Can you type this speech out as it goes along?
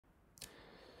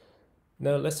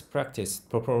Now let's practice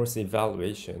performance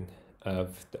evaluation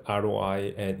of the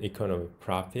ROI and economic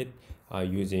profit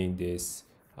using this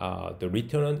the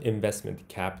return on investment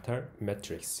capital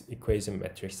metrics, equation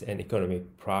metrics, and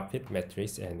economic profit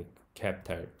metrics and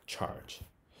capital charge.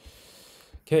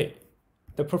 Okay,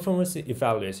 the performance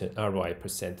evaluation ROI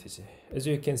percentage. As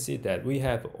you can see that we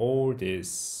have all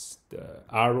these the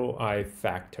ROI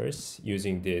factors.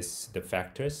 Using the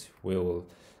factors, we will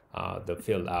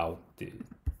fill out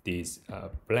these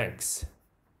blanks.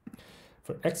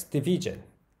 For X division,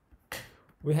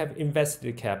 we have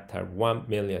invested capital $1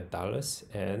 million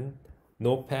and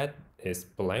NOPAT is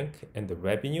blank, and the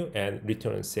revenue and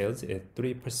return on sales is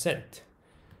 3%.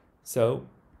 So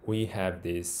we have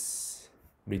this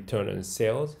return on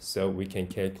sales, so we can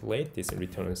calculate this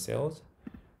return on sales,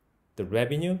 the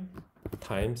revenue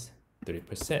times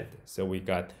 3%. So we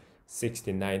got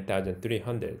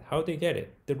 69,300. How do you get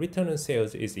it? The return on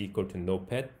sales is equal to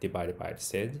NOPAT divided by the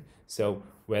sales. So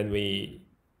when we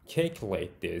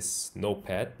calculate this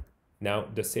NOPAT, now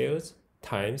the sales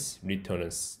times return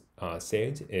on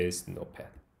sales is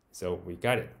NOPAT. So we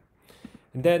got it.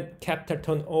 And then capital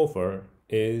turnover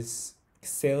is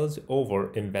sales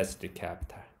over invested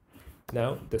capital.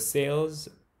 Now the sales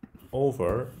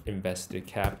over invested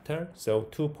capital, so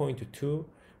 2.2,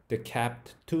 the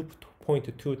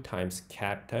 2.2 times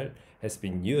capital has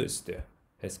been used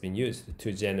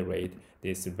to generate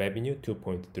this revenue,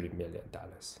 $2.3 million.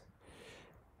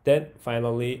 Then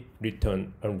finally,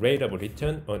 rate of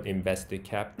return on invested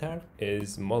capital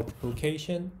is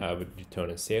multiplication of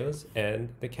return on sales and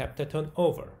the capital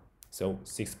turnover, so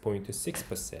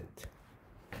 6.6%.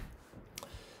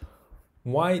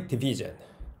 Y division.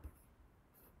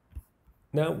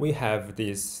 Now we have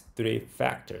these three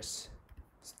factors,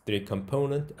 three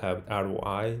components of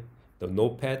ROI, the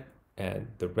NOPAT, and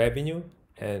the revenue,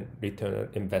 and return on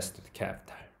invested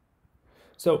capital.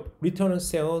 So return on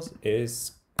sales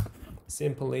is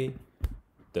simply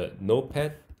the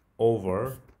NOPAT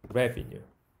over revenue,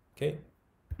 okay?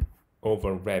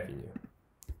 Over revenue,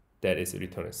 that is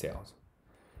return on sales.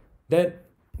 Then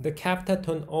the capital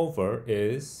turnover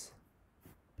is,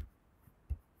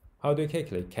 how do you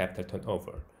calculate capital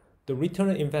turnover? The return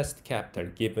on invested capital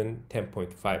given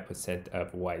 10.5%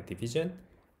 of Y division,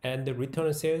 and the return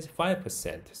on sales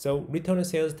 5%. So return on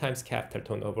sales times capital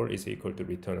turnover is equal to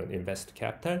return on invested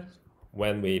capital.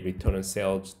 When we return on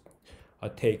sales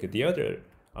take the other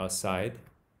side,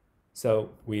 so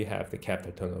we have the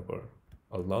capital turnover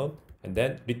alone, and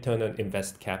then return on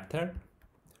invested capital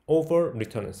over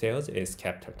return on sales is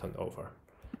capital turnover.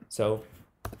 So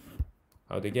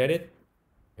how do you get it?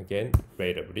 Again,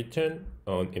 rate of return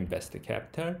on invested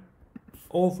capital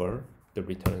over the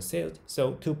return on sales.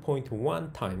 So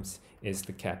 2.1 times is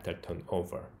the capital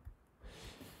turnover.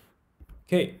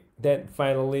 Okay, then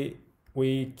finally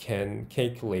we can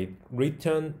calculate rate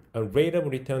of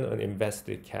return on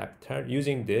invested capital.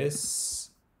 Using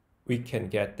this, we can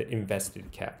get the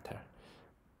invested capital.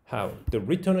 How? The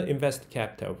return on invested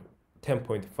capital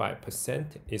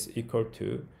 10.5% is equal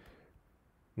to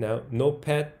now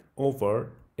NOPAT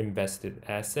over invested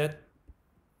asset.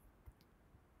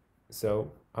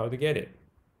 So how to get it?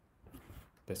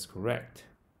 That's correct.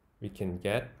 We can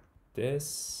get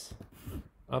this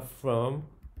up from,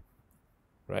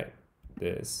 right,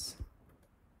 this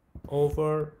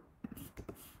over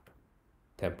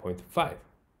 10.5.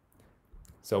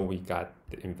 So we got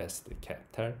the invested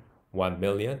capital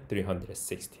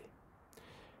 1,360,000.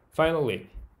 Finally,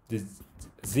 the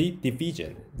Z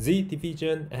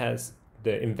division has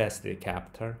the invested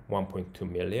capital 1.2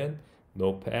 million,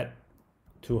 NOPAT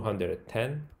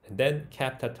 210, and then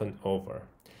capital turnover.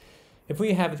 If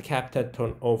we have the capital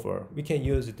turnover, we can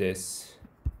use this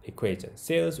equation,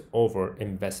 sales over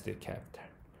invested capital.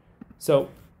 So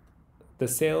the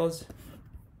sales,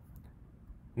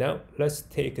 now let's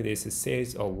take this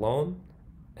sales alone,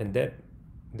 and then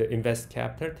the invest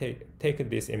capital, take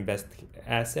this invest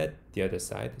asset the other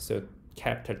side. So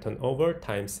capital turnover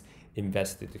times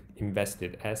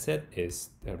invested asset is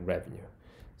the revenue.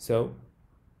 So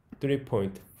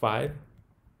 3.5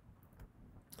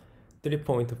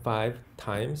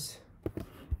 times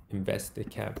invested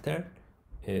capital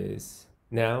is,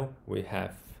 now we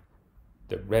have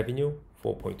the revenue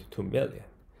 4.2 million.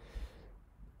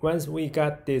 Once we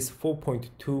got this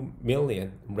 4.2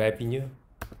 million revenue,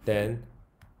 then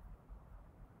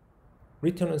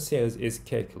return on sales is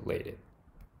calculated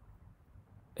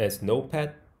as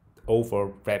NOPAT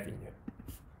over revenue.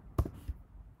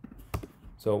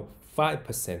 So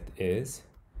 5% is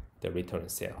the return on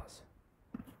sales.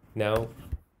 Now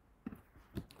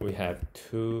we have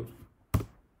two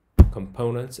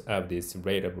components of this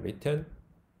rate of return.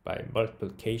 by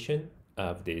multiplication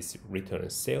of this return on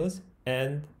sales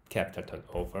and capital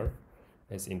turnover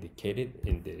as indicated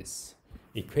in this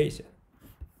equation.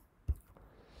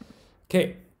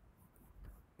 Okay,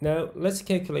 now let's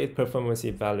calculate performance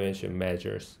evaluation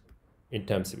measures in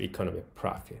terms of economic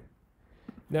profit.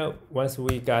 Now, once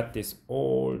we got this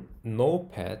all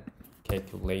notepad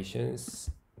calculations,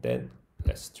 then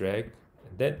let's drag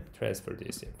and then transfer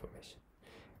this information.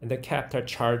 And the capital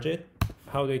charge it.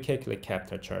 How do we calculate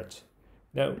capital charge?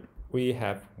 Now we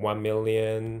have 1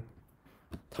 million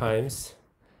times.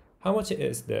 How much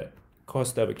is the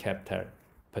cost of capital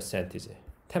percentage?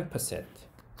 10%.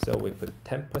 So we put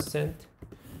 10%.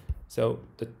 So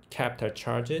the capital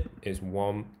charge it is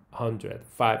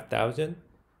 105,000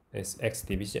 is X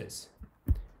divisions.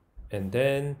 And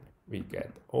then we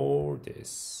get all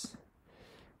this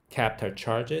capital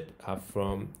charge it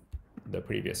from the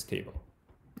previous table.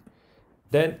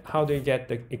 Then how do you get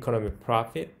the economic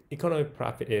profit? Economic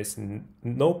profit is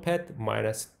NOPAT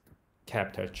minus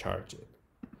capital charge.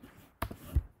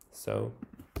 So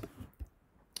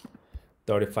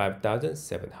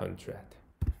 35,700.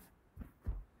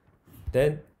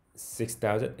 Then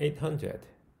 6,800,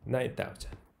 9,000.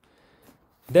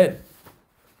 Then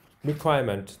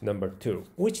requirement number 2.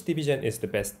 Which division is the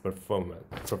best performer?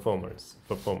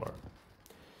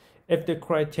 If the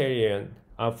criterion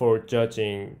for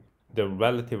judging the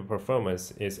relative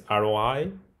performance is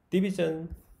ROI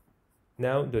division.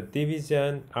 Now the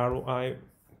division ROI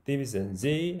division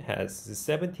Z has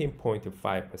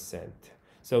 17.5%.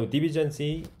 So division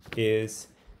Z is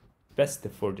best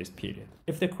for this period.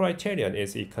 If the criterion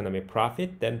is economic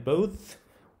profit, then both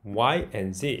Y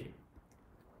and Z.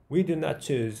 We do not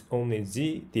choose only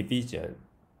Z division,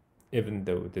 even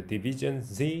though the division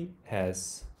Z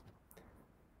has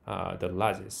the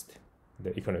largest,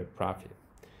 the economic profit.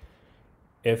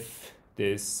 If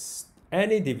this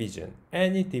any division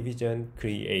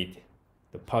create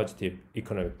the positive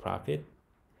economic profit,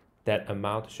 that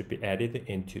amount should be added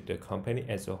into the company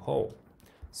as a whole.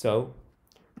 So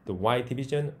the Y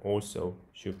division also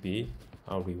should be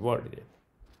rewarded.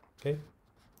 Okay.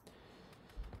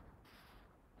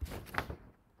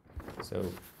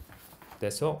 So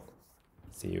that's all.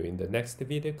 See you in the next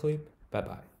video clip. Bye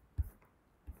bye.